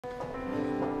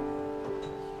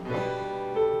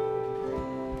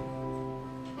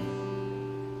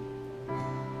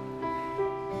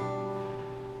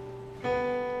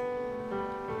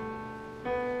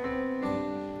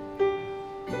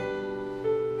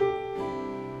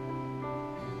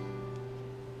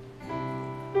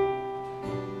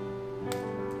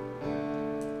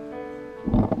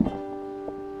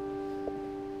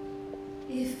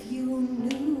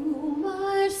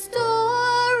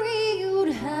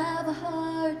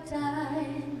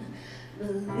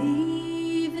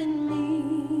Believe in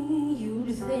me,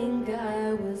 you'd think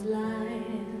I was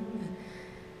lying.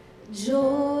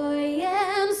 Joy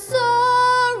and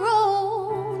sorrow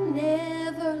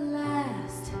never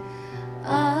last.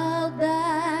 I'll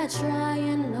die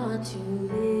trying not to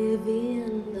live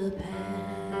in the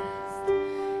past.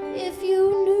 If you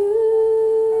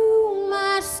knew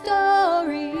my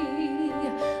story,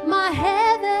 my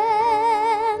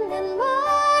heaven and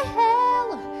my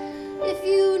hell, if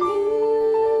you knew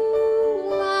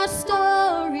my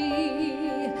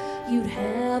story, you'd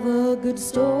have a good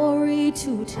story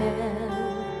to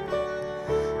tell.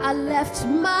 I left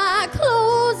my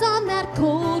clothes on that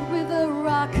cold river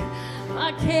rock,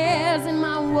 my cares and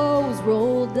my woes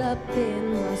rolled up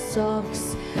in my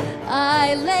socks.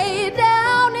 I lay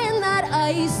down in that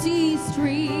icy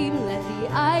stream, let the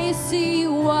icy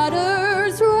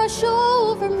waters rush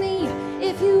over me.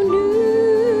 If you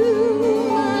knew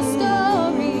my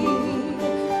story,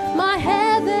 my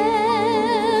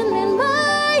heaven and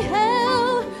my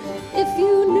hell, if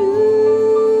you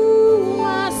knew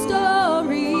my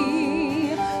story,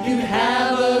 you'd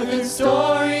have a good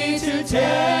story to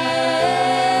tell.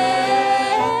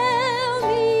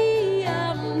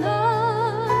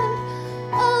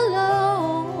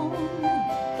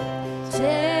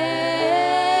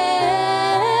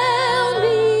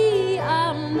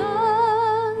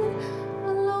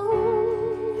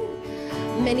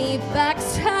 Many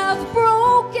backs have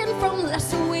broken from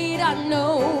less weight, I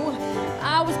know.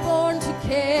 I was born to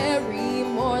carry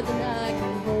more than I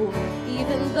can hold.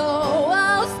 Even though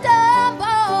I'll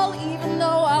stumble, even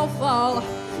though I'll fall,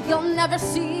 you'll never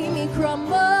see me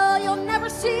crumble, you'll never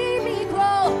see me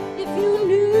crawl. If you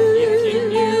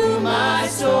knew my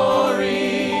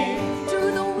story,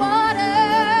 through the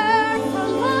water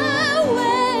from my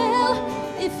well,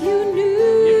 if you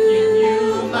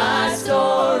knew my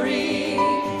story,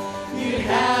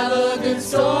 have a good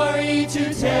story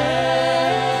to tell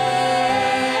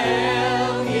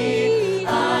me.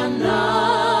 I'm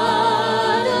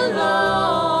not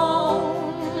alone.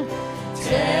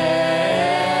 Tell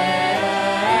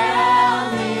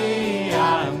me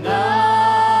I'm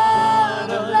not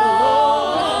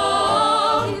alone.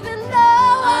 Even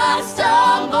though I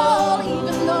stumble,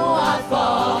 even though I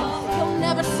fall, you'll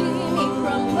never see me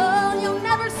crumble. You'll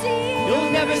never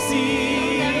see.